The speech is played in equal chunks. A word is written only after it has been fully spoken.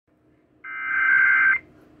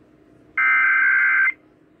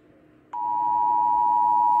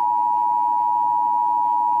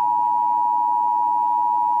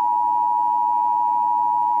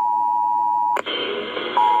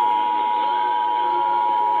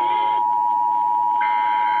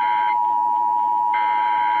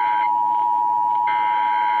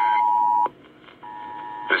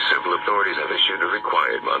authorities have issued a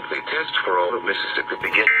required monthly test for all of Mississippi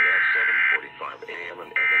beginning at 7:45 a.m.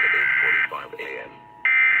 and ending at 8:45 a.m.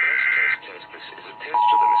 Test. This is a test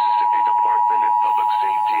to the Mississippi Department of Public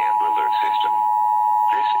Safety Amber Alert System.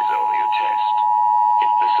 This is only a test.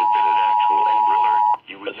 If this had been an actual Amber Alert,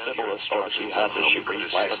 you would the civil authority has issued a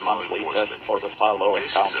required monthly test for the following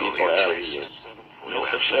counties or areas.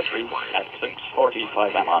 Mississippi at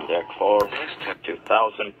 6:45 am on deck for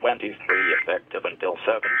 2023, effective until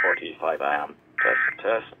 7:45 am.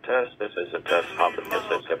 Test. This is a test of the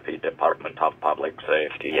Mississippi Department of Public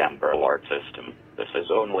Safety Amber Alert System. This is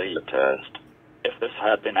only a test. If this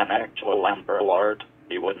had been an actual Amber Alert,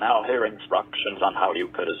 you would now hear instructions on how you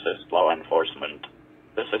could assist law enforcement.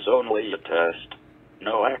 This is only a test.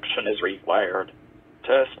 No action is required.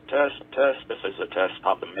 Test. This is a test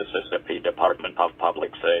of the Mississippi Department of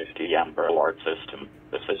Public Safety Amber Alert System.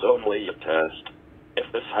 This is only a test.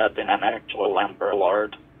 If this had been an actual Amber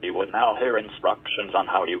Alert, you would now hear instructions on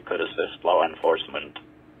how you could assist law enforcement.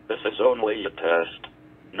 This is only a test.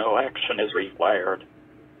 No action is required.